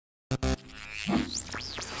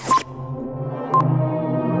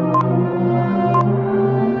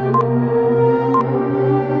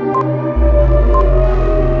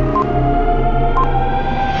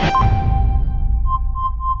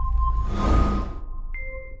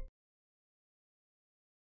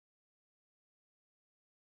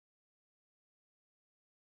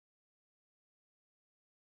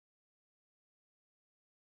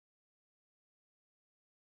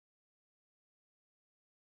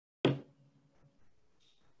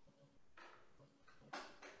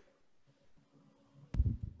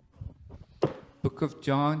Book of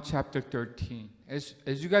John, chapter 13. As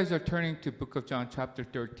you guys are turning to Book of John, chapter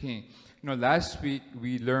 13, last week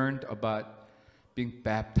we learned about being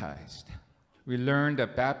baptized. We learned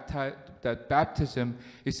that baptism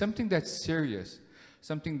is something that's serious,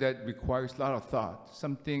 something that requires a lot of thought,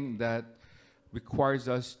 something that requires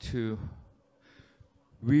us to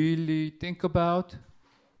really think about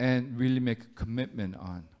and really make a commitment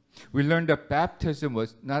on. We learned that baptism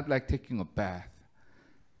was not like taking a bath.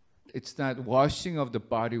 It's not washing of the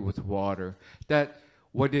body with water. That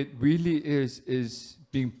what it really is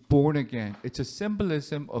being born again. It's a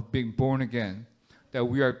symbolism of being born again. That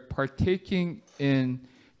we are partaking in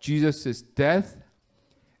Jesus' death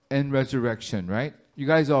and resurrection, right? You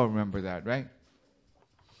guys all remember that, right?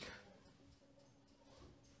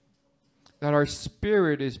 That our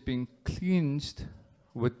spirit is being cleansed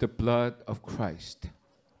with the blood of Christ.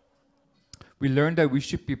 We learned that we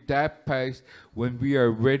should be baptized when we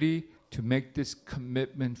are ready to make this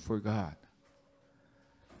commitment for God.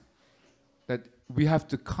 That we have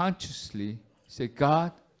to consciously say,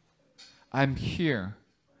 God, I'm here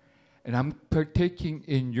and I'm partaking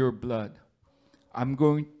in your blood. I'm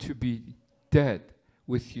going to be dead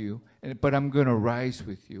with you, but I'm going to rise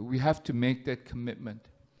with you. We have to make that commitment.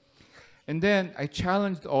 And then I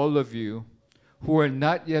challenged all of you who are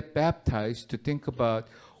not yet baptized to think about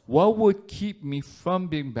what would keep me from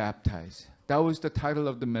being baptized. That was the title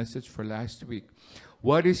of the message for last week.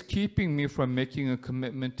 What is keeping me from making a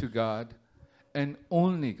commitment to God and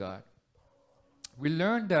only God? We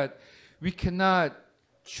learned that we cannot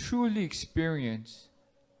truly experience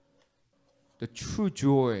the true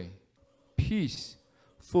joy, peace,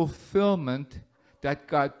 fulfillment that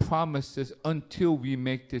God promises until we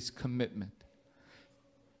make this commitment.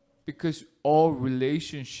 Because all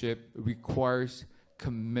relationship requires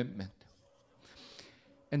commitment.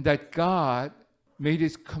 And that God made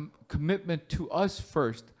his commitment to us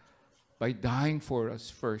first by dying for us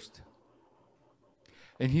first.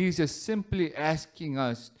 And he's just simply asking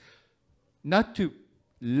us not to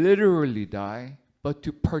literally die, but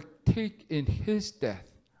to partake in his death.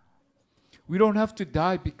 We don't have to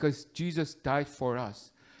die because Jesus died for us.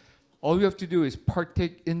 All we have to do is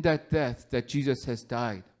partake in that death that Jesus has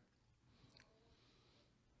died.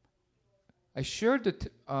 I shared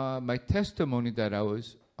my testimony that I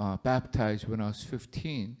was baptized when I was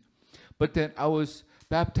 15. But then I was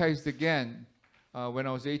baptized again when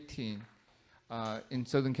I was 18 in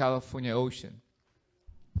Southern California Ocean.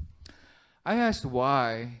 I asked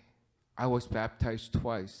why I was baptized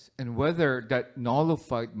twice and whether that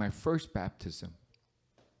nullified my first baptism.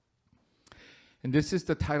 And this is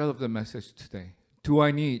the title of the message today. Do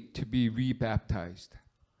I need to be rebaptized?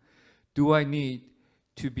 Do I need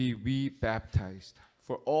to be rebaptized?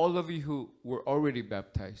 For all of you who were already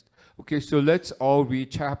baptized. Okay, so let's all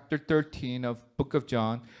read chapter 13 of Book of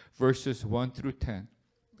John, verses 1 through 10.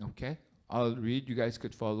 Okay, I'll read. You guys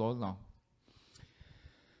could follow along.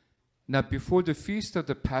 Now, before the feast of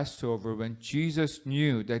the Passover, when Jesus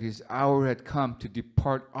knew that his hour had come to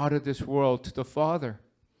depart out of this world to the Father,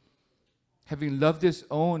 having loved his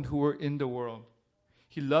own who were in the world,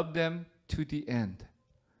 he loved them to the end.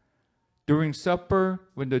 During supper,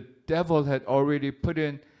 when the devil had already put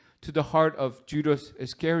into the heart of Judas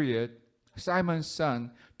Iscariot, Simon's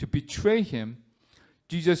son, to betray him,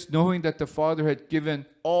 Jesus, knowing that the Father had given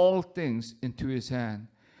all things into his hand,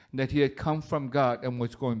 and that he had come from God and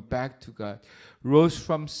was going back to God, rose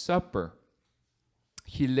from supper.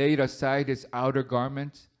 He laid aside his outer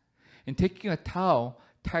garments, and taking a towel,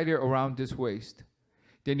 tied it around his waist.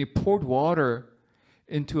 Then he poured water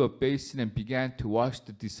into a basin and began to wash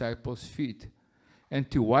the disciples' feet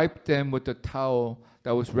and to wipe them with the towel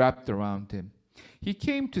that was wrapped around him. He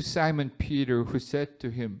came to Simon Peter, who said to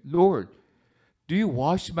him, "Lord, do you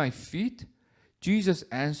wash my feet?" Jesus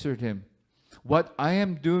answered him, "What I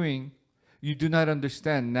am doing you do not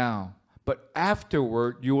understand now, but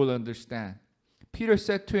afterward you will understand." Peter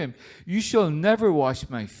said to him, "You shall never wash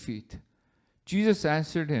my feet." Jesus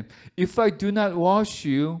answered him, "If I do not wash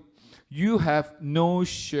you, you have no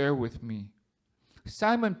share with me."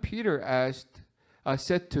 Simon Peter asked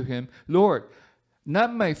said to him, Lord,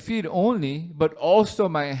 not my feet only, but also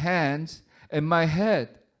my hands and my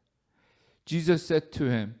head. Jesus said to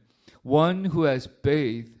him, one who has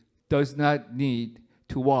bathed does not need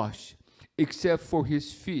to wash, except for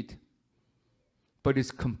his feet, but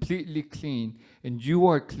is completely clean, and you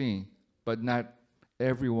are clean, but not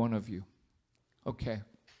every one of you. Okay.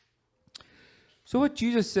 So what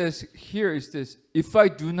Jesus says here is this: if I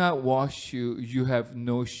do not wash you, you have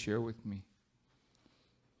no share with me.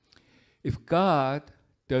 If God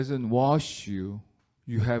doesn't wash you,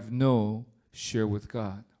 you have no share with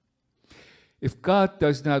God. If God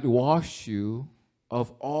does not wash you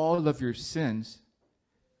of all of your sins,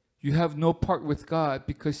 you have no part with God,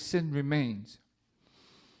 because sin remains.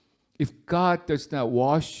 If God does not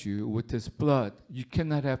wash you with his blood, you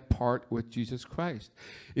cannot have part with Jesus Christ.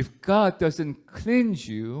 If God doesn't cleanse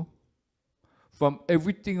you from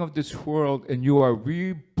everything of this world and you are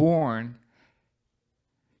reborn,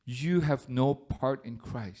 you have no part in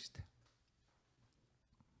Christ.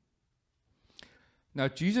 Now,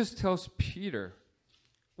 Jesus tells Peter,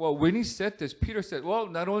 well, when he said this, Peter said, well,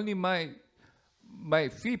 not only my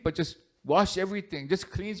feet, but just wash everything. Just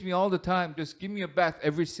cleanse me all the time. Just give me a bath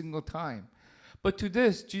every single time. But to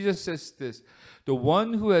this, Jesus says this: the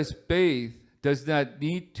one who has bathed does not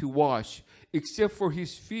need to wash except for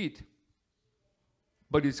his feet,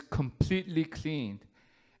 but is completely cleaned.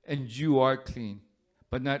 And you are clean,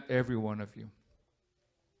 but not every one of you.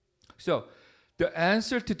 So, the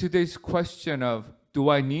answer to today's question of, do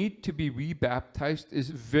I need to be rebaptized, is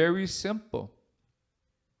very simple.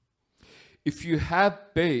 If you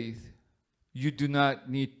have bathed, you do not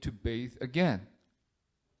need to bathe again.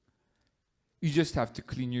 You just have to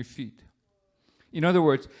clean your feet. In other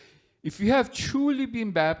words, if you have truly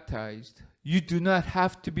been baptized, you do not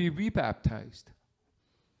have to be rebaptized.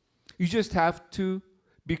 You just have to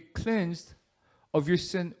be cleansed of your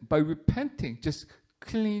sin by repenting, just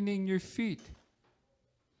cleaning your feet.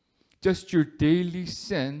 Just your daily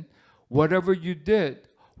sin, whatever you did,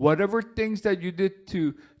 whatever things that you did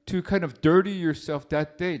to kind of dirty yourself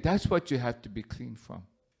that day, that's what you have to be clean from.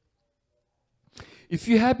 If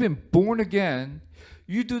you have been born again,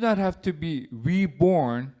 you do not have to be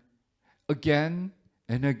reborn again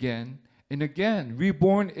and again and again.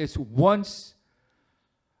 Reborn is once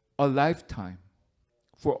a lifetime,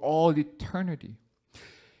 for all eternity.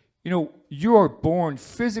 You know, you are born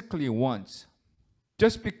physically once.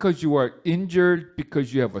 Just because you are injured,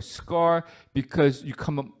 because you have a scar, because you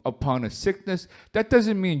come upon a sickness, that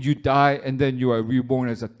doesn't mean you die and then you are reborn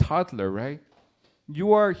as a toddler, right?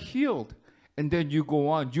 You are healed and then you go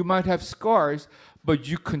on. You might have scars, but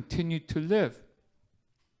you continue to live.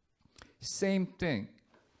 Same thing.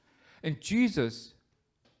 And Jesus,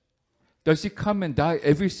 does he come and die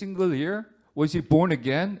every single year? Was he born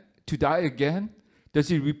again to die again? Does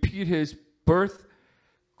he repeat his birth,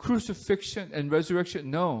 crucifixion, and resurrection?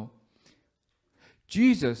 No.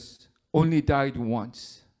 Jesus only died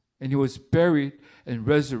once, and he was buried and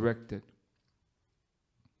resurrected.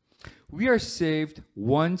 We are saved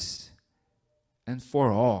once and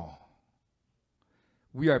for all.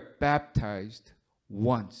 We are baptized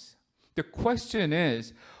once. The question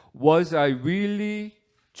is, was I really,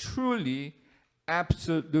 truly,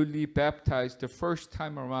 absolutely baptized the first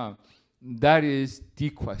time around? That is the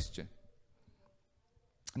question.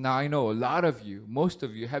 Now, I know a lot of you, most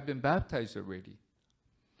of you, have been baptized already.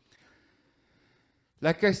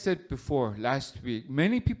 Like I said before, last week,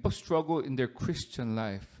 many people struggle in their Christian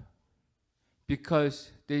life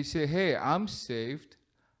because they say, hey, I'm saved.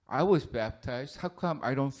 I was baptized. How come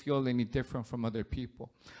I don't feel any different from other people?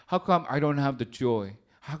 How come I don't have the joy?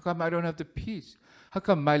 How come I don't have the peace? How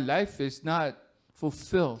come my life is not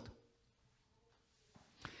fulfilled?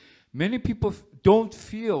 Many people don't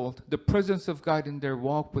feel the presence of God in their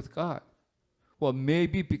walk with God. Well,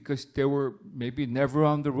 maybe because they were maybe never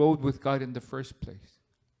on the road with God in the first place.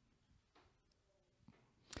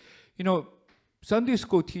 You know, Sunday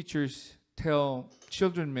school teachers tell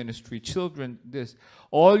children ministry, children this: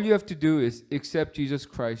 all you have to do is accept Jesus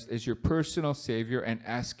Christ as your personal Savior and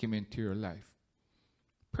ask him into your life.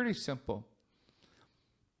 Pretty simple.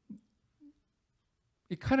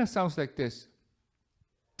 It kind of sounds like this: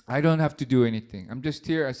 I don't have to do anything. I'm just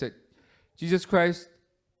here. I said, Jesus Christ,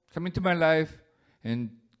 come into my life and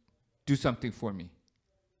do something for me.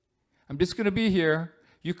 I'm just going to be here.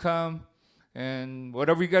 You come, and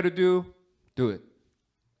whatever you got to do it.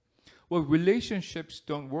 Well, relationships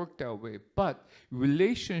don't work that way, but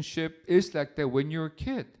relationship is like that when you're a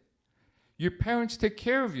kid. Your parents take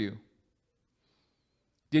care of you.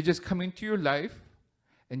 They just come into your life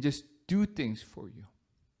and just do things for you.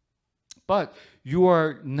 But you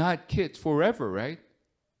are not kids forever, right?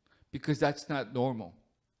 Because that's not normal.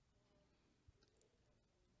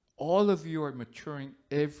 All of you are maturing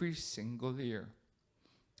every single year.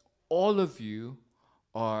 All of you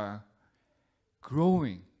are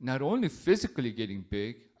growing, not only physically getting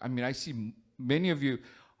big. I mean, I see many of you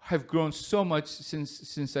have grown so much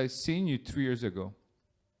since I've seen you 3 years ago.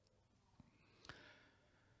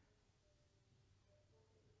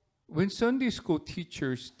 When Sunday school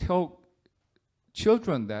teachers tell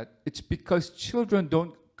children that, it's because children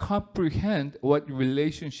don't comprehend what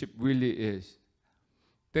relationship really is.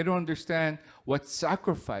 They don't understand what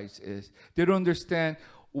sacrifice is. They don't understand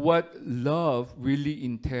what love really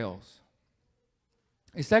entails.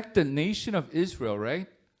 It's like the nation of Israel, right?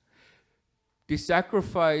 They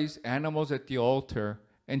sacrifice animals at the altar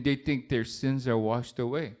and they think their sins are washed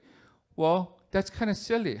away. Well, that's kind of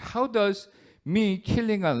silly. How does me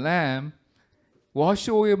killing a lamb wash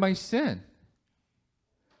away my sin?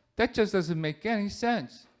 That just doesn't make any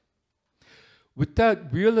sense. With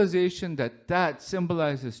that realization that that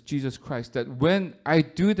symbolizes Jesus Christ, that when I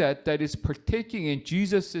do that, that is partaking in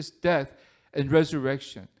Jesus' death and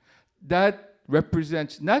resurrection. That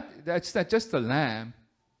represents, that's not just a lamb,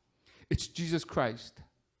 it's Jesus Christ.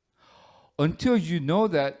 Until you know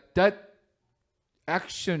that, that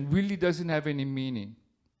action really doesn't have any meaning.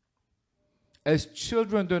 As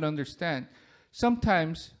children don't understand,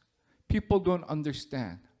 sometimes people don't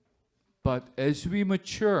understand. But as we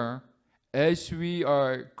mature, as we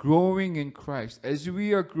are growing in Christ, as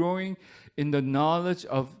we are growing in the knowledge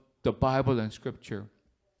of the Bible and Scripture,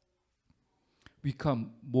 we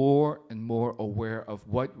become more and more aware of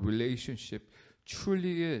what relationship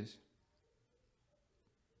truly is.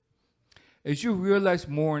 As you realize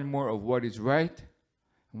more and more of what is right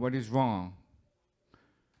and what is wrong,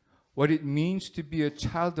 what it means to be a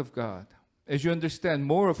child of God, as you understand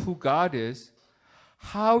more of who God is,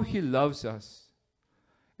 how He loves us,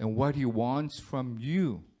 and what He wants from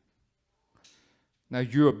you. Now,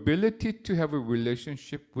 your ability to have a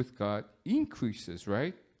relationship with God increases,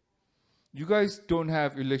 right? You guys don't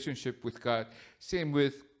have a relationship with God. Same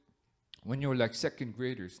with when you're like second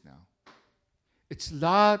graders now. It's a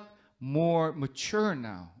lot more mature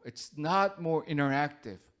now. It's not more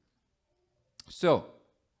interactive. So,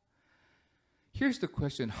 here's the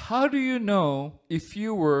question. How do you know if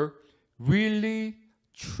you were really,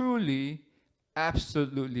 truly,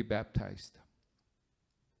 absolutely baptized?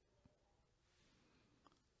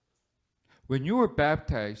 When you were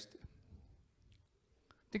baptized,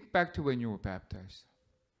 think back to when you were baptized.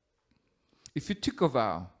 If you took a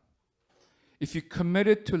vow, if you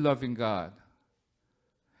committed to loving God,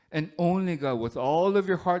 and only God with all of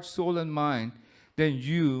your heart, soul, and mind, then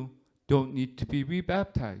you don't need to be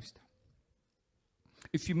rebaptized.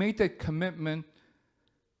 If you made that commitment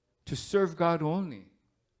to serve God only,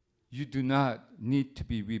 you do not need to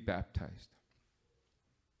be rebaptized.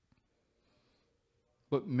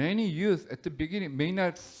 But many youth at the beginning may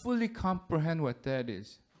not fully comprehend what that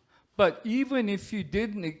is. But even if you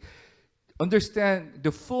didn't understand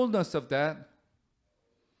the fullness of that,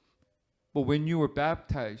 but when you were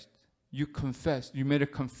baptized, you confessed, you made a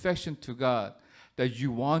confession to God that you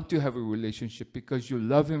want to have a relationship because you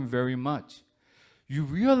love Him very much. You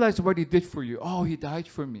realize what He did for you. Oh, He died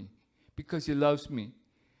for me because He loves me.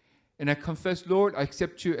 And I confess, Lord, I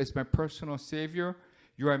accept you as my personal Savior.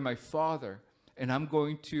 You are my Father, and I'm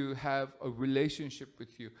going to have a relationship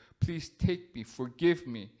with you. Please take me, forgive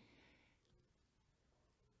me.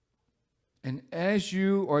 And as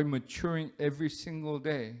you are maturing every single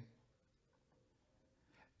day,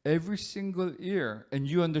 every single year, and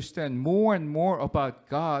you understand more and more about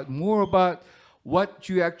God, more about what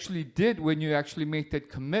you actually did when you actually made that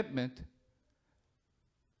commitment,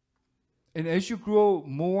 and as you grow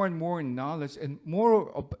more and more in knowledge and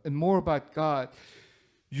more about God,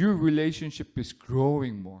 your relationship is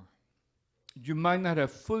growing more. You might not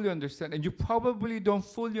have fully understand, and you probably don't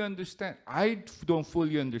fully understand. I don't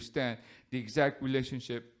fully understand the exact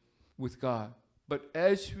relationship with God. But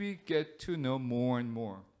as we get to know more and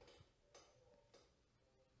more,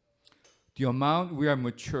 the amount we are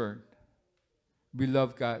matured, we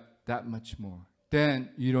love God that much more. Then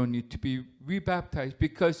you don't need to be rebaptized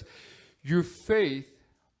because your faith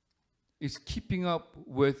is keeping up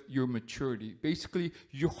with your maturity. Basically,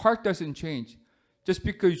 your heart doesn't change. Just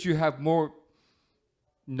because you have more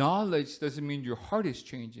knowledge doesn't mean your heart is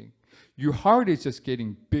changing. Your heart is just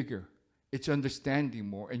getting bigger. It's understanding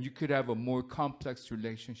more, and you could have a more complex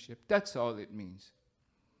relationship. That's all it means.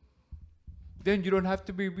 Then you don't have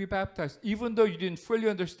to be rebaptized. Even though you didn't fully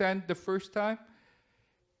understand the first time,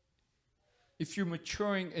 if you're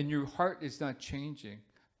maturing and your heart is not changing,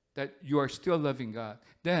 that you are still loving God,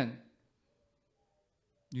 then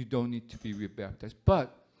you don't need to be rebaptized.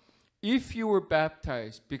 But if you were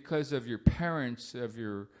baptized because of your parents,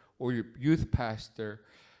 or your youth pastor,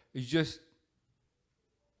 you just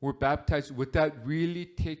were baptized without really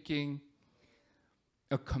taking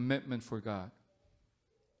a commitment for God.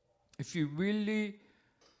 If you really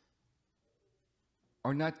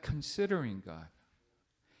are not considering God,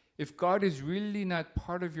 if God is really not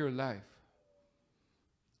part of your life,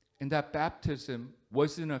 and that baptism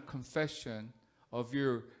wasn't a confession of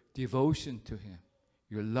your devotion to Him,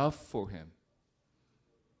 your love for Him,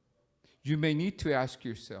 you may need to ask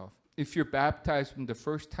yourself, if you're baptized from the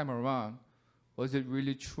first time around, was it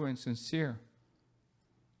really true and sincere?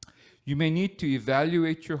 You may need to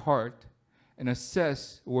evaluate your heart and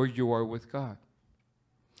assess where you are with God.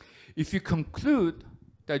 If you conclude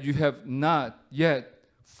that you have not yet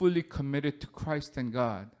fully committed to Christ and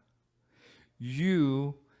God,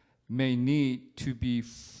 you may need to be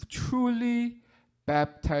truly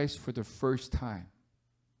baptized for the first time.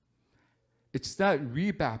 It's not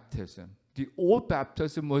rebaptism. The old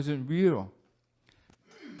baptism wasn't real.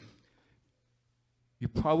 You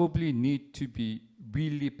probably need to be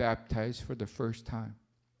really baptized for the first time.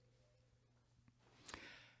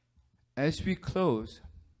 As we close,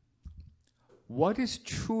 what is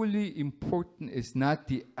truly important is not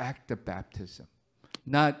the act of baptism,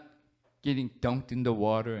 not getting dunked in the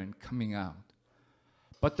water and coming out,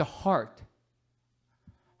 but the heart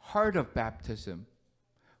of baptism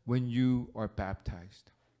when you are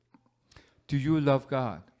baptized. Do you love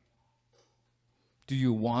God? Do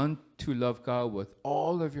you want to love God with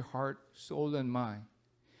all of your heart, soul, and mind?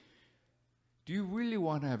 Do you really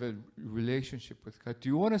want to have a relationship with God? Do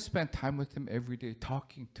you want to spend time with Him every day,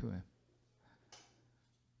 talking to Him?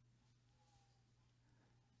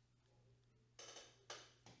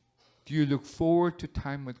 Do you look forward to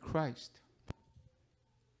time with Christ?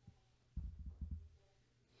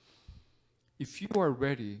 If you are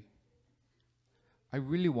ready, I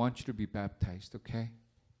really want you to be baptized, okay?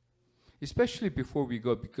 Especially before we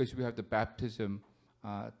go, because we have the baptism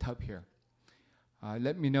tub here.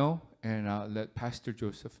 Let me know, and I'll let Pastor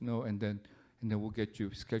Joseph know, and then we'll get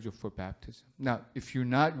you scheduled for baptism. Now, if you're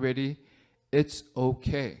not ready, it's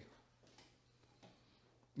okay.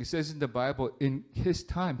 It says in the Bible, in His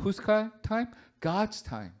time. Whose time? God's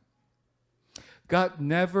time. God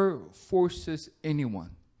never forces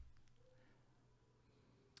anyone.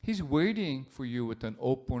 He's waiting for you with an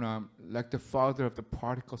open arm, like the father of the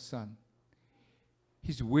prodigal son.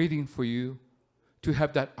 He's waiting for you to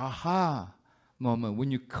have that aha moment when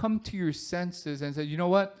you come to your senses and say, you know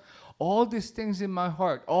what? All these things in my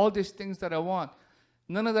heart, all these things that I want,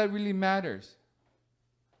 none of that really matters.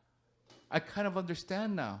 I kind of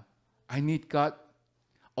understand now. I need God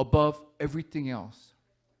above everything else.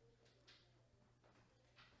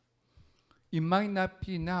 It might not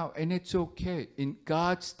be now, and it's okay, in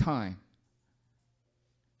God's time.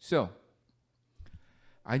 So,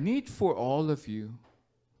 I need for all of you,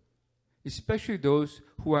 especially those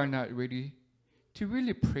who are not ready, to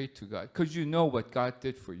really pray to God, because you know what God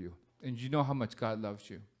did for you, and you know how much God loves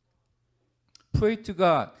you. Pray to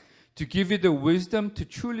God to give you the wisdom to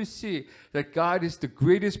truly see that God is the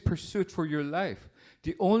greatest pursuit for your life,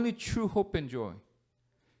 the only true hope and joy.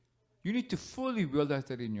 You need to fully realize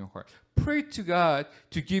that in your heart. Pray to God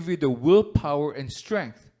to give you the willpower and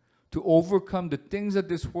strength to overcome the things of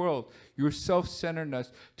this world, your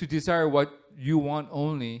self-centeredness, to desire what you want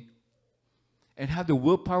only, and have the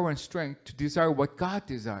willpower and strength to desire what God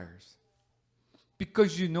desires.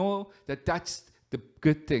 Because you know that that's the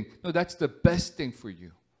good thing. No, that's the best thing for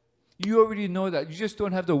you. You already know that. You just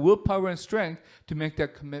don't have the willpower and strength to make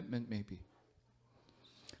that commitment, maybe.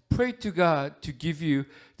 Pray to God to give you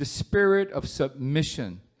the spirit of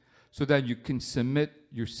submission so that you can submit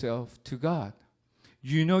yourself to God.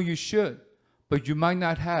 You know you should, but you might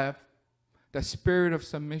not have the spirit of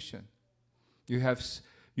submission. You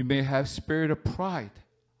may have spirit of pride.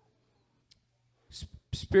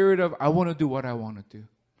 Spirit of, I want to do what I want to do.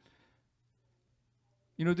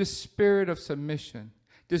 You know, this spirit of submission,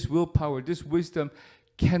 this willpower, this wisdom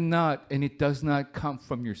cannot and it does not come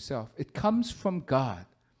from yourself. It comes from God.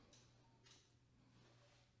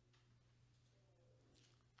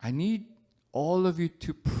 I need all of you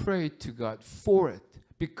to pray to God for it,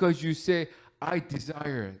 because you say, I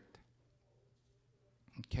desire it.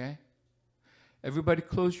 Okay? Everybody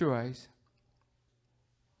close your eyes.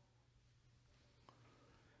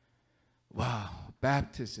 Wow,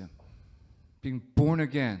 baptism, being born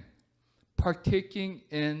again, partaking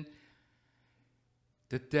in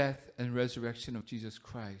the death and resurrection of Jesus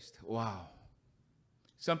Christ. Wow.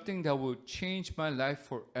 something that will change my life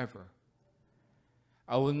forever.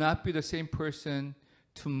 I will not be the same person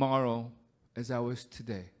tomorrow as I was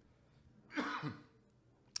today.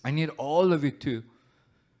 I need all of you to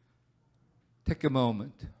take a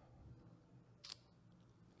moment.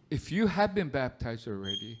 If you have been baptized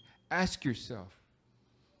already, ask yourself,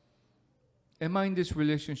 am I in this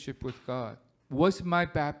relationship with God? Was my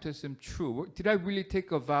baptism true? Did I really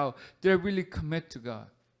take a vow? Did I really commit to God?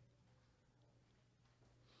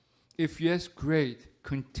 If yes, great.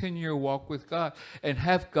 Continue your walk with God and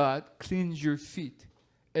have God cleanse your feet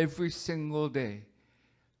every single day.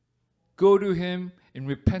 Go to Him in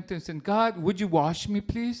repentance and, God, would you wash me,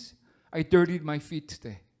 please? I dirtied my feet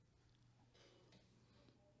today.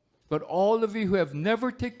 But all of you who have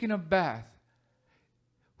never taken a bath,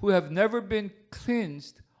 who have never been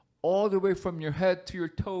cleansed all the way from your head to your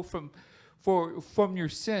toe from your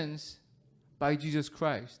sins by Jesus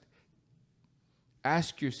Christ,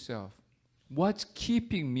 ask yourself, what's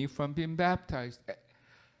keeping me from being baptized?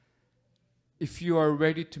 If you are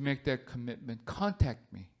ready to make that commitment,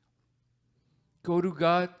 contact me. Go to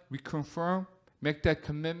God, reconfirm, make that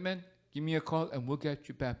commitment, give me a call, and we'll get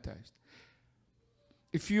you baptized.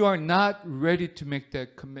 If you are not ready to make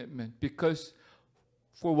that commitment because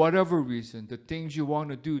for whatever reason, the things you want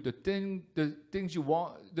to do, the things you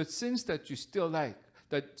want, the sins that you still like,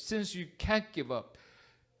 the sins you can't give up,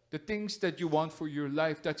 the things that you want for your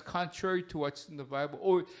life that's contrary to what's in the Bible,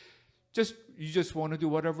 or you just want to do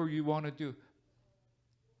whatever you want to do.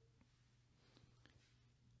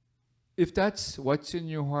 If that's what's in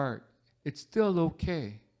your heart, it's still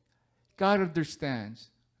okay. God understands.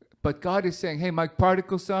 But God is saying, hey, my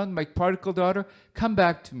prodigal son, my prodigal daughter, come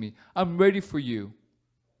back to me. I'm ready for you.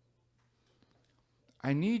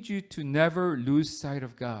 I need you to never lose sight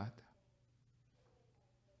of God.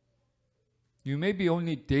 You may be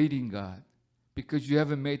only dating God because you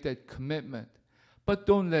haven't made that commitment. But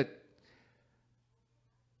don't let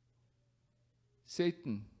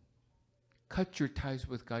Satan cut your ties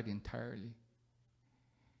with God entirely.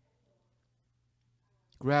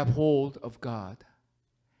 Grab hold of God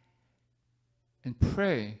and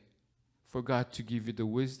pray for God to give you the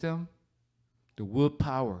wisdom, the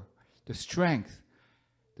willpower, the strength,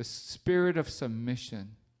 the spirit of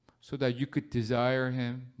submission, so that you could desire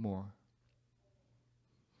Him more.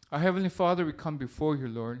 Our Heavenly Father, we come before you,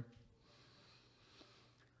 Lord.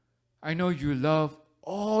 I know you love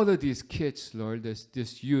all of these kids, Lord,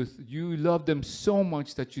 this youth. You love them so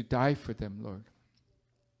much that you die for them, Lord.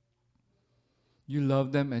 You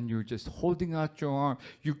love them and you're just holding out your arm.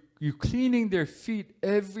 You're cleaning their feet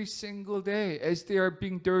every single day as they are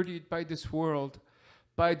being dirtied by this world,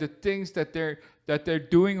 by the things that they're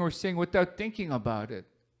doing or saying without thinking about it.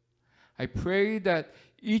 I pray that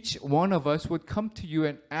each one of us would come to you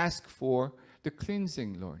and ask for the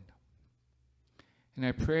cleansing, Lord. And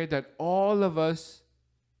I pray that all of us,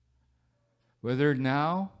 whether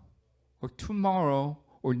now or tomorrow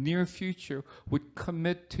or near future, would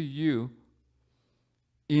commit to you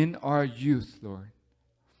in our youth, Lord.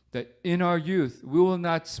 That in our youth, we will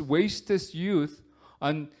not waste this youth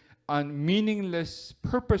on meaningless,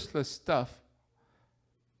 purposeless stuff.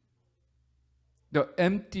 The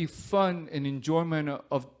empty fun and enjoyment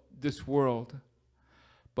of this world.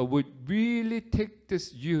 But would really take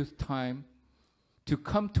this youth time to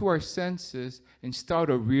come to our senses and start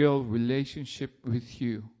a real relationship with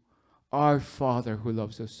you, our Father who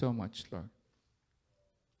loves us so much, Lord.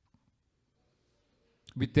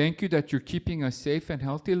 We thank you that you're keeping us safe and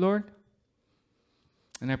healthy, Lord.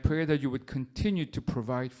 And I pray that you would continue to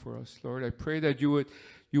provide for us, Lord. I pray that you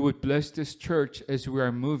would bless this church as we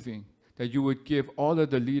are moving, that you would give all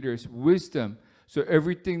of the leaders wisdom, so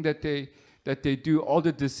everything that they do, all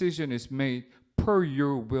the decision is made per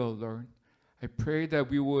your will, Lord. I pray that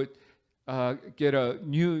we would get a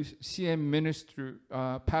new CM minister,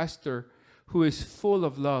 pastor who is full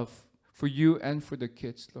of love for you and for the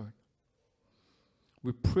kids, Lord.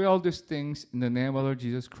 We pray all these things in the name of our Lord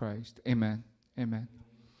Jesus Christ. Amen. Amen.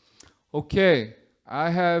 Okay, I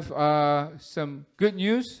have some good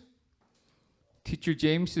news. Teacher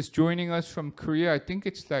James is joining us from Korea. I think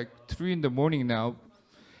it's like 3 in the morning now.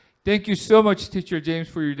 Thank you so much, Teacher James,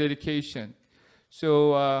 for your dedication.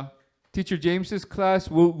 So, Teacher James's class,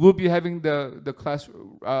 we'll be having the class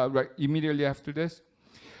right immediately after this.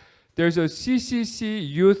 There's a CCC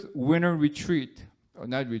Youth Winter Retreat, or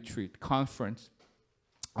not retreat, conference,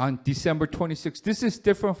 on December 26th. This is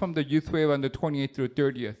different from the Youth Wave on the 28th through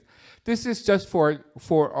 30th. This is just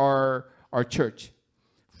for our church,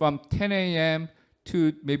 from 10 a.m.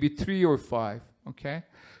 to maybe 3 or 5, okay?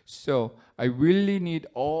 So I really need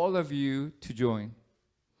all of you to join.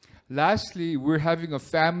 Lastly, we're having a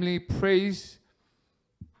family praise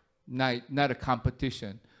night, not a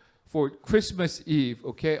competition, for Christmas Eve,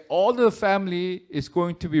 okay? All the family is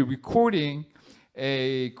going to be recording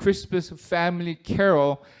a Christmas family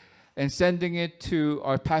carol and sending it to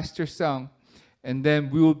our Pastor Sung. And then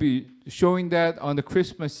we will be showing that on the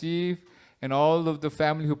Christmas Eve, and all of the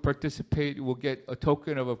family who participate will get a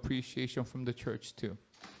token of appreciation from the church too.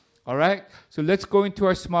 All right? So let's go into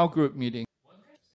our small group meeting.